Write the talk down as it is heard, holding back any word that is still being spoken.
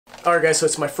Alright guys, so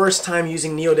it's my first time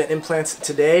using NeoDent implants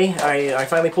today. I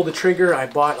finally pulled the trigger. I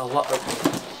bought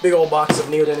a big old box of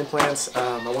NeoDent implants.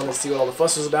 I wanted to see what all the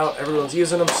fuss was about. Everyone's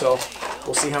using them, so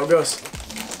we'll see how it goes.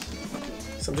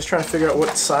 So I'm just trying to figure out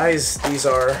what size these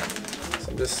are.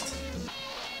 So it's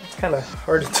kind of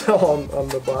hard to tell on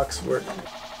the box work.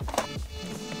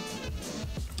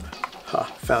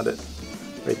 Found it.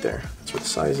 Right there. That's what the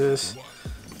size is.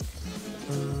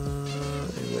 In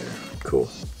there. Cool.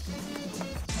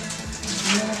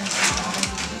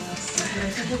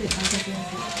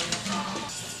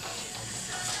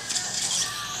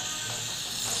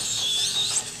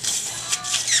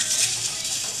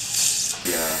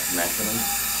 Maximum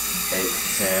 8,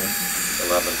 10,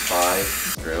 11,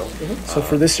 5 drill. So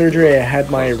for this surgery, I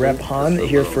had my rep Han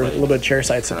here for a little bit of chair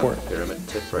side support. Pyramid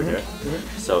tip right here.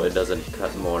 So it doesn't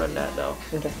cut more than that though.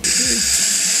 Okay.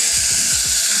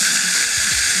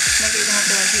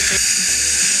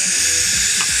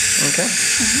 Okay.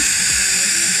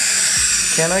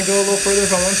 Can I go a little further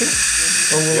if I want to?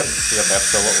 Yep,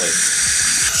 absolutely.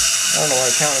 I don't know why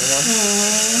I counted now.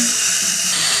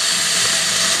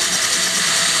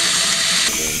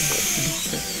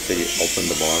 So you open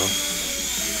the bottom,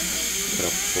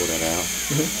 pull that out,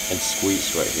 and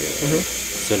squeeze right here.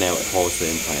 So now it holds the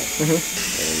implant.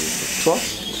 12?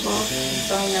 So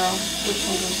now, which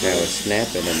one goes now it's snap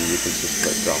and then you can just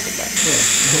like drop it back.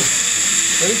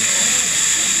 Ready?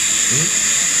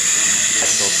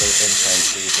 Actual implant,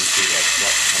 so you can see like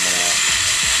what's coming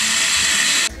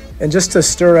out. And just to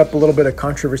stir up a little bit of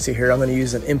controversy here, I'm going to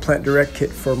use an Implant Direct kit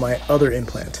for my other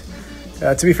implant.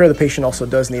 To be fair, the patient also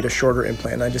does need a shorter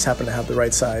implant, and I just happen to have the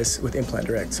right size with Implant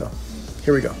Direct, so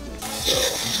here we go.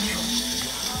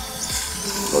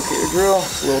 Look at your drill,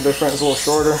 it's a little different, it's a little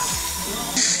shorter.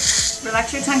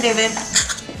 Relax your tongue, David.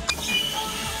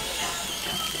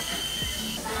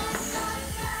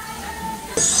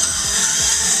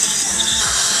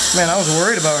 Man, I was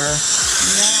worried about her.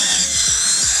 Yeah.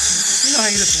 You know how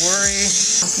you just worry.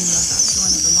 Talking about that to one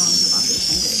of the moms about the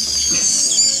appendix.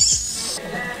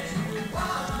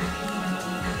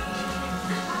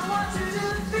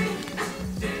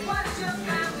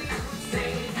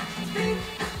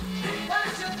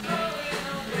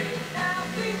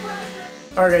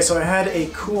 Alright guys, so I had a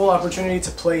cool opportunity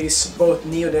to place both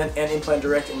NeoDent and Implant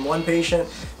Direct in one patient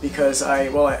because I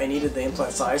needed the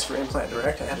implant size for Implant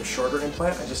Direct. I had a shorter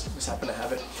implant, I just happened to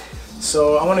have it.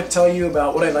 So I want to tell you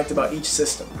about what I liked about each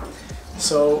system.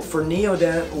 So for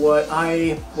NeoDent, what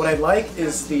I like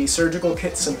is the surgical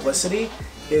kit simplicity.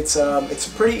 It's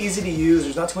pretty easy to use,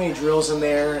 there's not too many drills in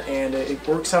there, and it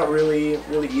works out really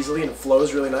easily and it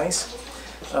flows really nice.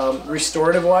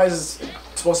 Restorative wise,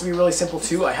 it's supposed to be really simple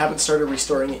too. I haven't started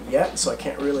restoring it yet, so I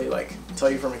can't really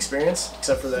tell you from experience,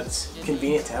 except for that it's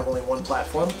convenient to have only one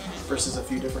platform versus a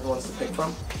few different ones to pick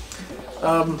from.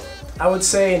 I would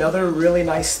say another really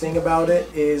nice thing about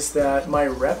it is that my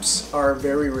reps are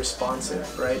very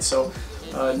responsive, right? So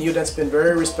NeoDent's been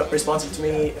very responsive to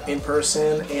me in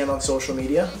person and on social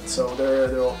media. So they're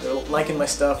liking my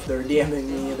stuff, they're DMing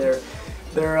me,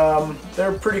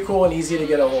 they're pretty cool and easy to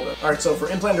get a hold of. Alright, so for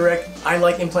Implant Direct, I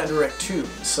like Implant Direct too.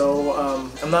 So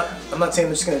I'm not saying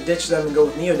I'm just gonna ditch them and go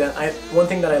with NeoDent. One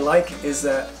thing that I like is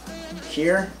that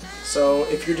here, so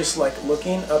if you're just like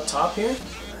looking up top here,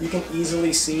 you can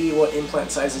easily see what implant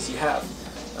sizes you have.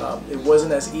 It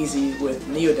wasn't as easy with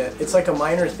NeoDent. It's like a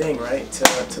minor thing, right,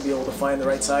 to be able to find the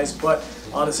right size, but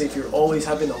honestly, if you're always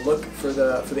having to look for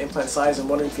the implant size and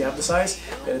wondering if you have the size,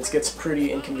 then it gets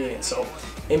pretty inconvenient. So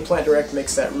Implant Direct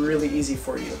makes that really easy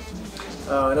for you.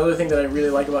 Another thing that I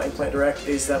really like about Implant Direct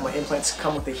is that my implants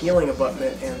come with a healing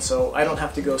abutment, and so I don't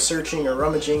have to go searching or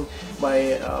rummaging.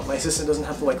 My assistant doesn't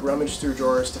have to rummage through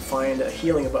drawers to find a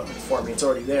healing abutment for me. It's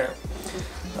already there.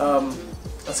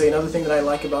 I'll say another thing that I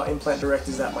like about Implant Direct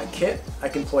is that my kit, I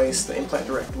can place the Implant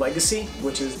Direct Legacy,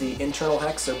 which is the internal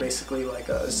hex. They're basically like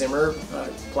a Zimmer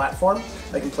platform.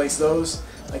 I can place those.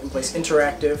 I can place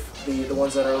Interactive, the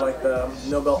ones that are like the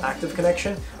Nobel Active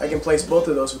Connection. I can place both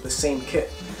of those with the same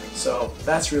kit. So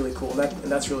that's really cool, and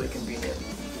that's really convenient.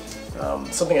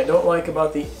 Something I don't like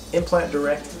about the Implant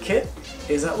Direct kit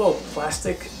is that little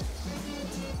plastic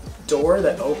door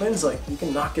that opens. Like, you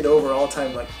can knock it over all the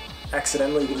time, like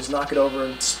accidentally. You can just knock it over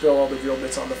and spill all the drill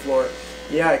bits on the floor.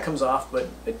 Yeah, it comes off, but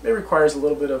it requires a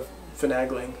little bit of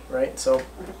finagling, right? So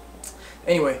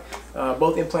anyway,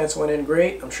 both implants went in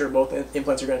great. I'm sure both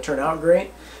implants are going to turn out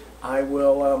great. I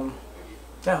will,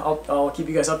 I'll keep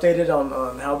you guys updated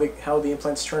on how the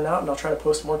implants turn out, and I'll try to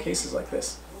post more cases like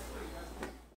this.